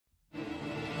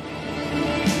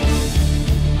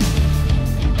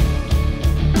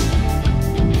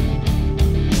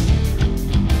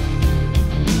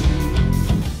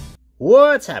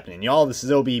What's happening, y'all? This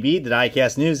is OBB, the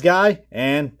Diecast News Guy,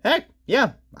 and heck,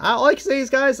 yeah, all I can say is,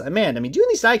 guys, man, I mean, doing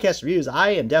these diecast reviews, I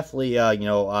am definitely, I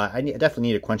definitely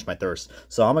need to quench my thirst.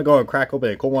 So I'm gonna go and crack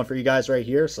open a cool one for you guys right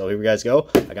here. So here we guys go.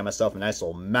 I got myself a nice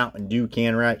little Mountain Dew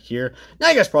can right here. Now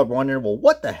you guys probably wondering, well,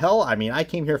 what the hell? I mean, I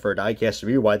came here for a diecast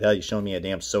review. Why the hell are you showing me a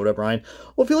damn soda, Brian?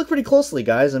 Well, if you look pretty closely,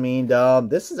 guys, I mean,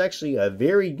 this is actually a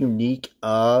very unique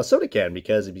soda can,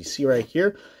 because if you see right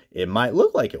here, it might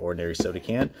look like an ordinary soda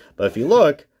can, but if you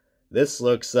look, this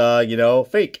looks,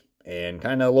 fake. And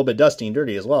kind of a little bit dusty and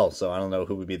dirty as well. So I don't know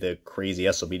who would be the crazy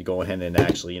SOB to go ahead and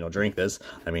actually, drink this.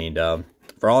 I mean,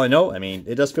 for all I know, I mean,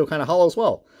 it does feel kind of hollow as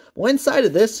well. Well, inside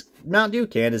of this Mountain Dew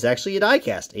can is actually a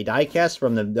diecast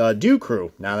from the Dew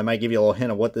crew. Now, that might give you a little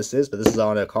hint of what this is, but this is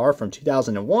on a car from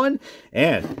 2001.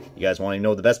 And you guys want to know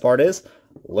what the best part is?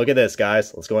 Look at this,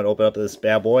 guys. Let's go and open up this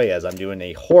bad boy as I'm doing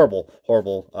a horrible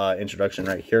introduction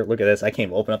right here. Look at this. I can't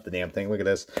even open up the damn thing. Look at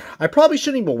this. I probably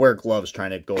shouldn't even wear gloves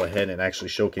trying to go ahead and actually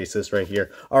showcase this right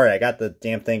here. All right, I got the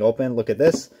damn thing open. Look at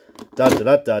this.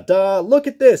 Look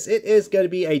at this. It is going to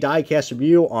be a diecast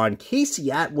review on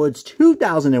Casey Atwood's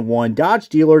 2001 Dodge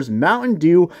Dealers Mountain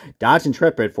Dew Dodge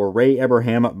Intrepid for Ray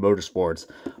Abraham Motorsports.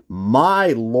 My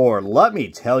lord, let me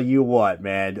tell you what,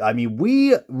 man. I mean,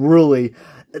 we really...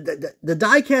 The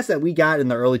diecast that we got in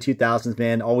the early 2000s,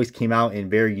 man, always came out in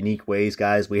very unique ways,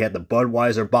 guys. We had the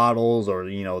Budweiser bottles, or,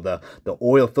 the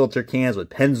oil filter cans with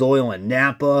Pennzoil and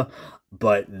Napa.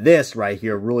 But this right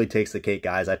here really takes the cake,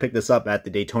 guys. I picked this up at the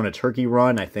Daytona Turkey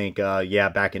Run, I think,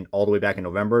 yeah, all the way back in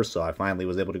November. So I finally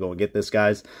was able to go and get this,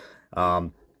 guys.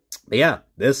 But yeah,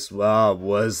 this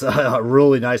was a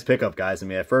really nice pickup, guys. I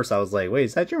mean, at first I was like, wait,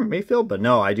 is that Jeremy Mayfield? But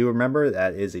no, I do remember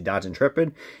that is a Dodge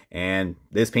Intrepid, and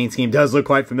this paint scheme does look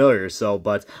quite familiar. So,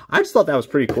 but I just thought that was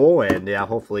pretty cool, and yeah,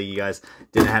 hopefully you guys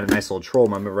didn't have a nice little troll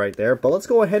moment right there. But let's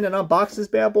go ahead and unbox this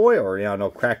bad boy,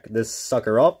 or, crack this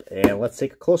sucker up, and let's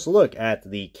take a closer look at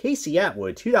the Casey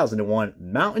Atwood 2001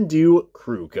 Mountain Dew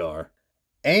Crew Car.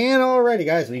 And alrighty,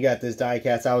 guys, we got this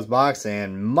diecast out of the box,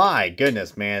 and my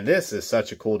goodness, man, this is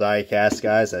such a cool diecast,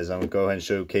 guys, as I'm going to go ahead and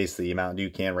showcase the Mountain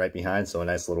Dew can right behind, so a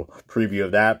nice little preview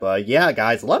of that. But yeah,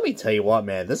 guys, let me tell you what,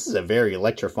 man, this is a very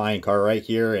electrifying car right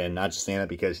here, and not just saying that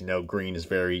because, green is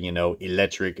very,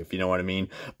 electric, if you know what I mean.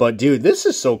 But dude, this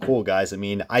is so cool, guys. I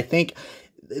mean, I think...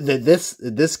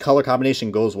 This color combination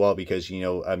goes well because,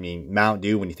 I mean, Mountain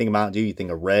Dew, when you think of Mountain Dew, you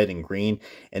think of red and green.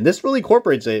 And this really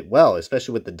incorporates it well,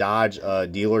 especially with the Dodge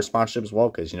dealer sponsorship as well,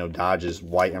 because, Dodge is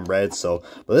white and red. So,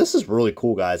 but this is really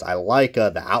cool, guys. I like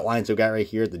the outlines we got right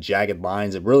here, the jagged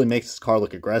lines. It really makes this car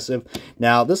look aggressive.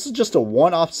 Now, this is just a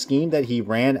one-off scheme that he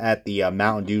ran at the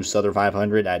Mountain Dew Southern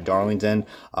 500 at Darlington.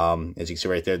 As you can see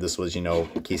right there, this was,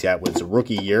 Casey Atwood's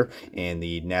rookie year in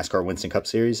the NASCAR Winston Cup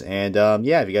Series. And,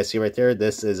 yeah, if you guys see right there,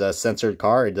 this is a censored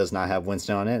car. It does not have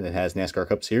Winston on it. It has NASCAR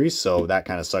Cup Series, so that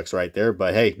kind of sucks right there.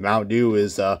 But hey, Mountain Dew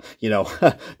is,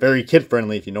 very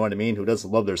kid-friendly, if you know what I mean, who doesn't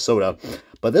love their soda.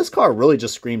 But this car really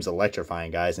just screams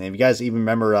electrifying, guys. And if you guys even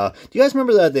remember, do you guys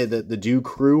remember the Dew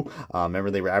crew?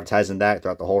 Remember they were advertising that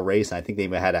throughout the whole race, and I think they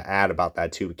even had an ad about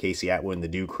that too, with Casey Atwood and the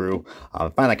Dew crew. I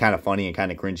find that kind of funny and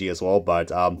kind of cringy as well,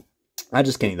 but I'm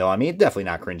just kidding, though. I mean, definitely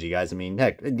not cringy, guys. I mean,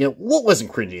 heck, what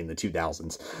wasn't cringy in the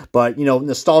 2000s? But,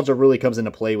 nostalgia really comes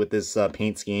into play with this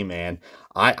paint scheme, and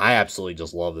I absolutely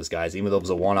just love this, guys. Even though it was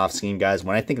a one-off scheme, guys,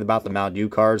 when I think about the Mountain Dew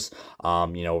cars,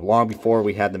 long before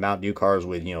we had the Mountain Dew cars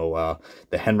with,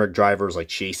 the Hendrick drivers like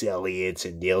Chase Elliott's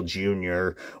and Dale Jr.,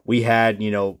 we had,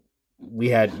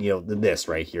 this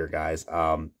right here, guys.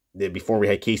 Before we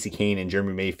had Casey Kane and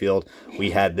Jeremy Mayfield,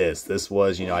 we had this. This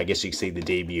was, I guess you could say the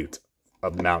debut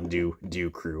of the Mountain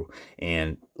Dew crew.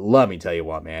 And let me tell you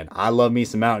what, man, I love me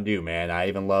some Mountain Dew, man. I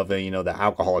even love the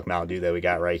alcoholic Mountain Dew that we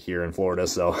got right here in Florida.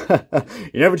 So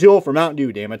you're never too old for Mountain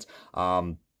Dew, damn it.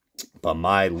 But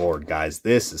my lord, guys,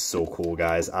 this is so cool,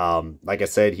 guys. Like I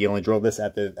said, he only drove this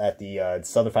at the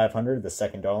Southern 500, the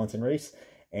second Darlington race,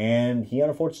 and he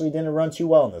unfortunately didn't run too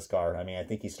well in this car. I mean, I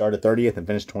think he started 30th and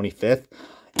finished 25th.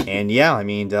 And yeah, I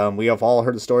mean, we have all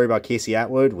heard the story about Casey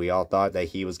Atwood. We all thought that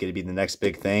he was going to be the next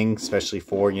big thing, especially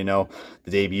for, the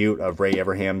debut of Ray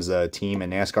Abraham's team in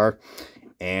NASCAR.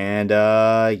 And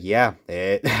yeah,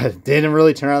 it didn't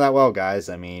really turn out that well, guys.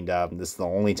 I mean, this is the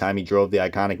only time he drove the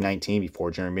iconic 19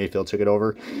 before Jeremy Mayfield took it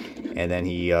over. And then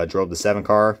he drove the 7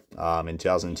 car in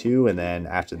 2002. And then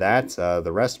after that,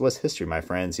 the rest was history, my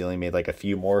friends. He only made like a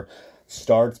few more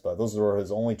starts, but those were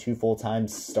his only 2 full-time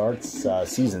starts,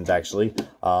 seasons actually.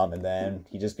 And then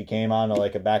he just became on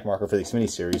like a back marker for the Xfinity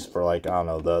Series for like, I don't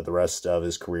know, the rest of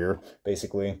his career,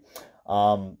 basically.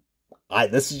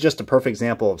 This is just a perfect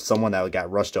example of someone that got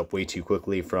rushed up way too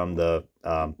quickly from the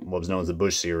what was known as the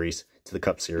Busch Series to the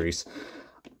Cup Series.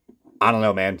 I don't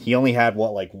know, man. He only had,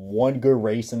 what, like one good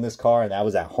race in this car, and that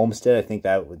was at Homestead. I think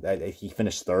that he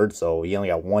finished third, so he only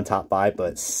got one top 5,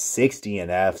 but 60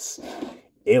 DNFs.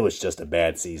 It was just a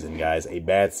bad season, guys. A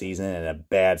bad season and a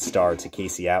bad start to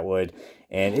Casey Atwood.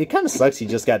 And it kind of sucks he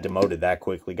just got demoted that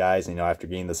quickly, guys, you know, after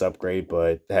getting this upgrade.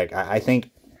 But, heck, I think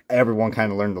everyone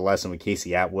kind of learned the lesson with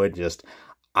Casey Atwood. Just,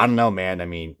 I don't know, man. I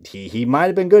mean, he might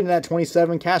have been good in that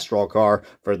 27 Castrol car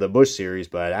for the Busch Series,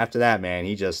 but after that, man,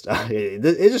 he just, it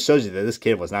just shows you that this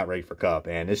kid was not ready for Cup.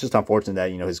 And it's just unfortunate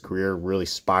that, you know, his career really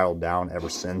spiraled down ever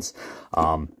since.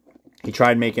 He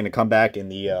tried making a comeback in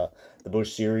the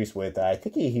Busch Series with, I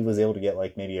think he was able to get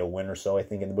like maybe a win or so, I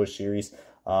think, in the Busch Series.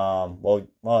 Well,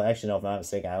 actually, no, if I'm not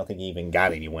mistaken, I don't think he even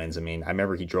got any wins. I mean, I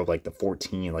remember he drove like the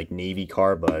 14 like Navy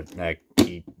car, but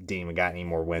he didn't even got any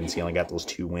more wins. He only got those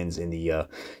 2 wins in the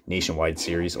Nationwide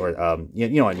Series, or you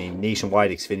know what I mean, Nationwide,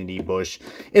 Xfinity, Busch.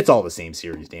 It's all the same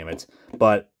series, damn it.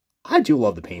 But I do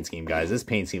love the paint scheme, guys. This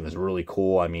paint scheme is really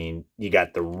cool. I mean, you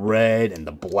got the red and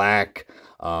the black,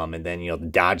 and then, you know, the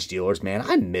Dodge dealers, man.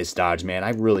 I miss Dodge, man. I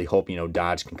really hope, you know,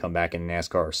 Dodge can come back in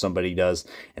NASCAR, or somebody does.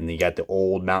 And then you got the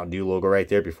old Mountain Dew logo right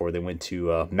there before they went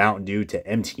to Mountain Dew to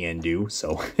MTN Dew.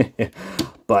 So,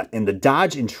 but in the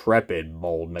Dodge Intrepid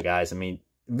mold, my guys, I mean,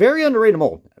 very underrated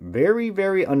mold. Very,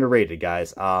 very underrated,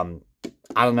 guys. I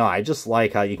don't know. I just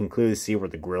like how you can clearly see where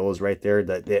the grill is right there.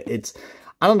 That it's,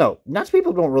 I don't know. Not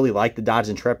people don't really like the Dodge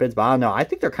Intrepids, but I don't know. I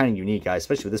think they're kind of unique, guys,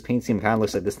 especially with this paint scheme. Kind of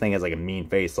looks like this thing has like a mean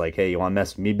face. Like, hey, you want to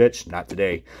mess with me, bitch? Not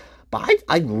today. But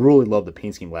I really love the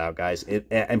paint scheme layout, guys.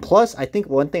 And plus, I think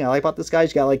one thing I like about this guy,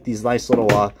 you got like these nice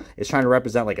little, it's trying to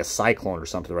represent like a cyclone or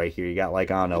something right here. You got like,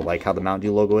 I don't know, like how the Mountain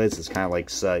Dew logo is. It's kind of like,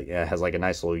 has like a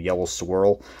nice little yellow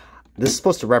swirl. This is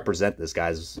supposed to represent this,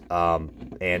 guys.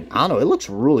 And I don't know, it looks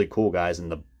really cool, guys, in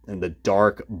the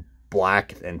dark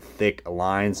black and thick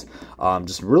lines.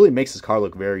 Just really makes this car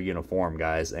look very uniform,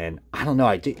 guys. And I don't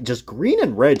know, just green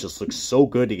and red just looks so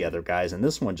good together, guys. And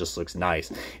this one just looks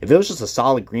nice. If it was just a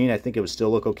solid green, I think it would still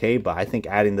look okay. But I think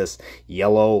adding this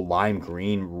yellow lime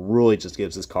green really just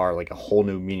gives this car like a whole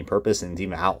new meaning purpose, and it's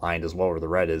even outlined as well where the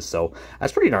red is. So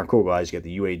that's pretty darn cool, guys. You got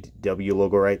the UAW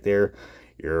logo right there.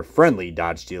 Your friendly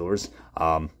Dodge dealers.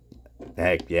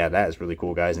 Heck, yeah, that is really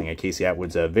cool, guys. And Casey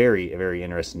Atwood's a very, very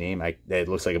interesting name. It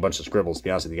looks like a bunch of scribbles, to be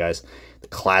honest with you guys. The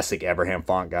classic Abraham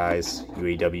font, guys.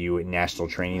 UAW National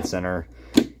Training Center.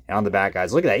 And on the back,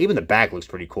 guys, look at that. Even the back looks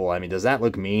pretty cool. I mean, does that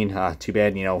look mean? Too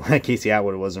bad, you know, Casey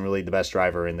Atwood wasn't really the best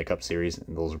driver in the Cup Series.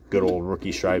 And those good old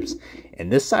rookie stripes.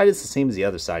 And this side is the same as the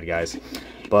other side, guys.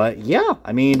 But, yeah,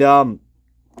 I mean,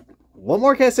 what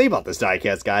more can I say about this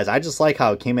diecast, guys? I just like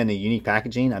how it came in a unique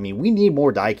packaging. I mean, we need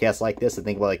more diecasts like this. I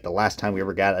think about like the last time we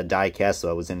ever got a diecast, so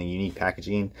it was in a unique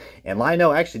packaging. And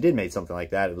Lionel actually did make something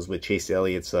like that. It was with Chase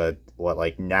Elliott's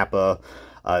like Napa.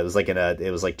 It was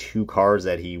like 2 cars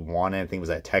that he wanted. I think it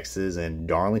was at Texas and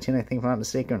Darlington, I think, if I'm not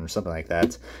mistaken, or something like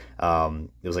that.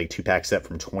 It was like 2-pack set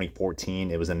from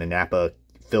 2014. It was in the Napa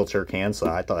filter can, so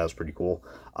I thought that was pretty cool.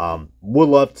 Would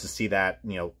love to see that,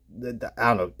 you know,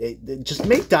 I don't know, just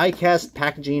make diecast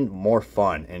packaging more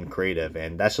fun and creative,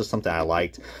 and that's just something I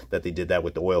liked, that they did that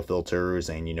with the oil filters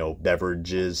and, you know,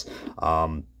 beverages.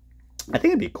 I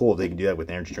think it'd be cool if they could do that with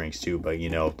energy drinks too, but, you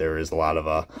know, there is a lot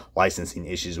of licensing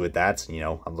issues with that. You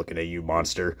know, I'm looking at you,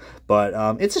 Monster.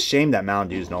 But it's a shame that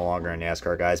Mountain Dew is no longer in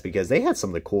NASCAR, guys, because they had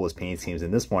some of the coolest paint schemes,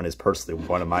 and this one is personally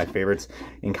one of my favorites.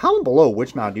 And comment below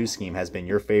which Mountain Dew scheme has been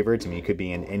your favorite. I mean, it could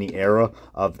be in any era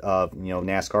of you know,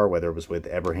 NASCAR, whether it was with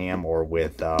Abraham or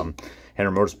with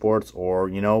Henry Motorsports, or,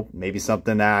 you know, maybe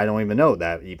something that I don't even know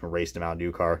that even raced a Mountain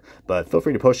Dew car. But feel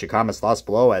free to post your comments, thoughts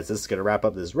below, as this is going to wrap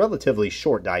up this relatively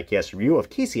short diecast review of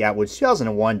Casey Atwood's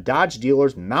 2001 Dodge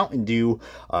Dealers Mountain Dew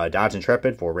Dodge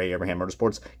Intrepid for Ray Abraham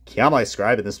Motorsports. Comment, like,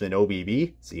 subscribe, and this has been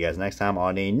OBB. See you guys next time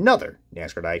on another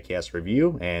NASCAR diecast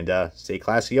review, and stay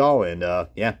classy, y'all, and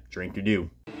yeah, drink your dew.